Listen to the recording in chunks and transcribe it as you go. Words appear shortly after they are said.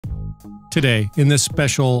Today, in this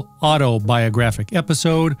special autobiographic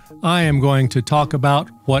episode, I am going to talk about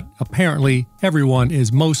what apparently everyone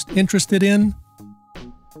is most interested in: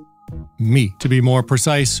 me. To be more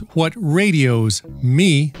precise, what radios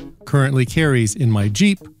me currently carries in my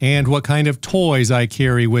Jeep, and what kind of toys I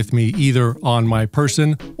carry with me either on my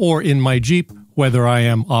person or in my Jeep, whether I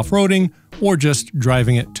am off-roading or just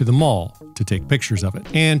driving it to the mall to take pictures of it.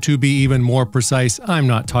 And to be even more precise, I'm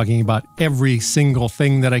not talking about every single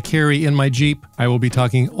thing that I carry in my Jeep. I will be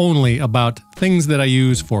talking only about things that I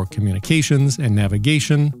use for communications and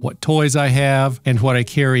navigation, what toys I have, and what I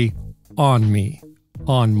carry on me,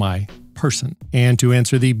 on my person. And to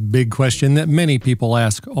answer the big question that many people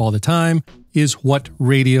ask all the time is, what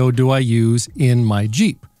radio do I use in my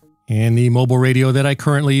Jeep? And the mobile radio that I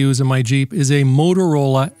currently use in my Jeep is a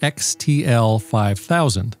Motorola XTL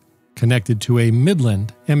 5000, connected to a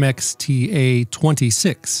Midland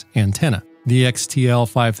MXTA26 antenna. The XTL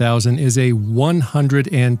 5000 is a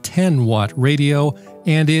 110 watt radio,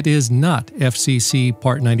 and it is not FCC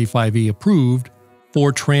Part 95E approved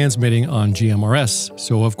for transmitting on GMRS,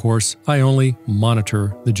 so of course I only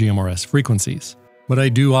monitor the GMRS frequencies. But I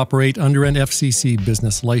do operate under an FCC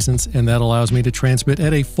business license, and that allows me to transmit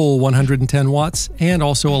at a full 110 watts and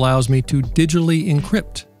also allows me to digitally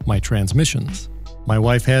encrypt my transmissions. My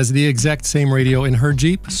wife has the exact same radio in her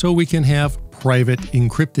Jeep, so we can have private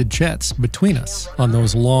encrypted chats between us on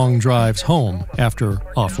those long drives home after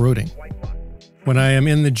off-roading. When I am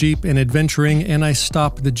in the Jeep and adventuring and I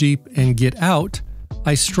stop the Jeep and get out,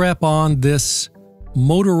 I strap on this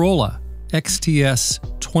Motorola XTS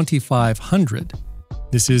 2500.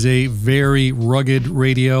 This is a very rugged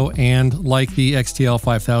radio, and like the XTL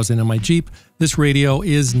 5000 in my Jeep, this radio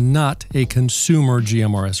is not a consumer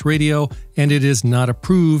GMRS radio, and it is not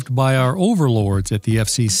approved by our overlords at the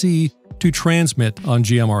FCC to transmit on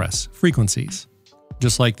GMRS frequencies.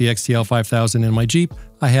 Just like the XTL 5000 in my Jeep,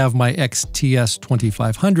 I have my XTS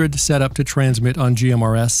 2500 set up to transmit on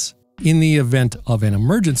GMRS in the event of an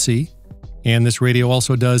emergency. And this radio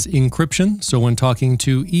also does encryption, so when talking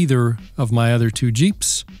to either of my other two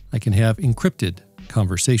Jeeps, I can have encrypted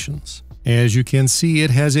conversations. As you can see, it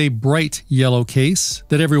has a bright yellow case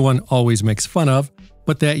that everyone always makes fun of,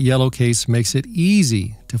 but that yellow case makes it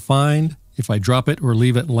easy to find if I drop it or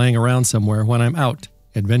leave it laying around somewhere when I'm out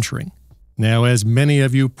adventuring. Now, as many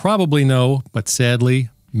of you probably know, but sadly,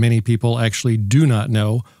 many people actually do not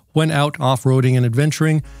know, when out off-roading and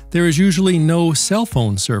adventuring, there is usually no cell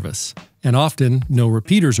phone service, and often no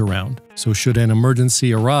repeaters around. So should an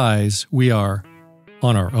emergency arise, we are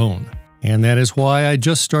on our own. And that is why I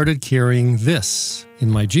just started carrying this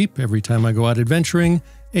in my Jeep every time I go out adventuring,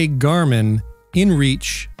 a Garmin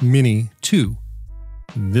InReach Mini 2.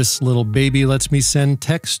 This little baby lets me send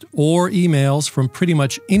text or emails from pretty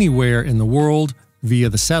much anywhere in the world via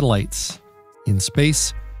the satellites in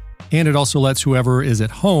space, and it also lets whoever is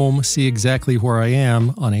at home see exactly where I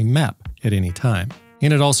am on a map at any time.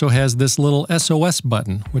 And it also has this little SOS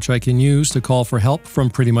button, which I can use to call for help from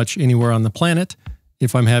pretty much anywhere on the planet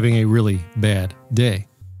if I'm having a really bad day.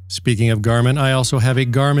 Speaking of Garmin, I also have a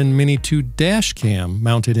Garmin Mini 2 dash cam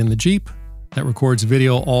mounted in the Jeep that records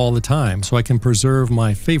video all the time, so I can preserve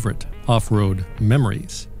my favorite off-road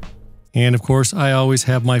memories. And of course, I always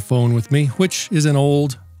have my phone with me, which is an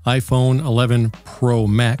old iPhone 11 Pro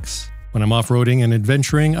Max. When I'm off-roading and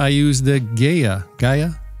adventuring, I use the Gaia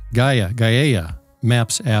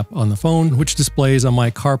Maps app on the phone, which displays on my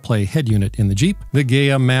CarPlay head unit in the Jeep. The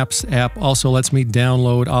Gaia Maps app also lets me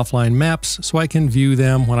download offline maps so I can view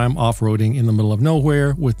them when I'm off-roading in the middle of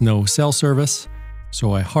nowhere with no cell service,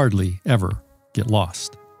 so I hardly ever get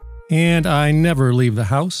lost. And I never leave the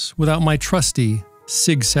house without my trusty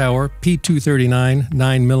Sig Sauer P239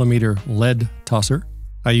 9mm lead tosser.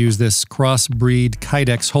 I use this crossbreed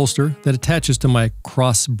Kydex holster that attaches to my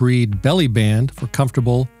crossbreed belly band for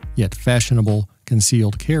comfortable yet fashionable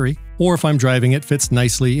concealed carry, or if I'm driving, it fits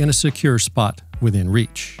nicely in a secure spot within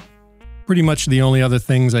reach. Pretty much the only other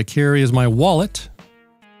things I carry is my wallet,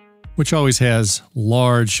 which always has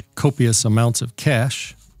large, copious amounts of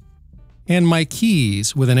cash, and my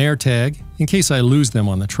keys with an AirTag in case I lose them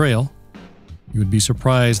on the trail. You would be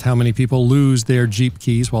surprised how many people lose their Jeep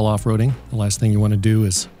keys while off-roading. The last thing you want to do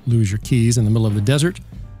is lose your keys in the middle of the desert.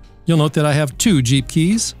 You'll note that I have two Jeep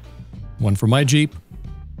keys, one for my Jeep,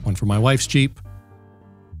 one for my wife's Jeep.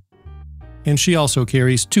 And she also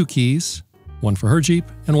carries two keys, one for her Jeep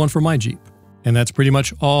and one for my Jeep. And that's pretty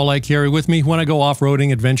much all I carry with me when I go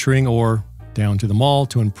off-roading, adventuring, or down to the mall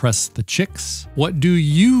to impress the chicks. What do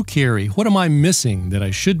you carry? What am I missing that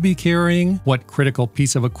I should be carrying? What critical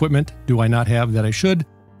piece of equipment do I not have that I should?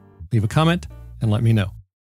 Leave a comment and let me know.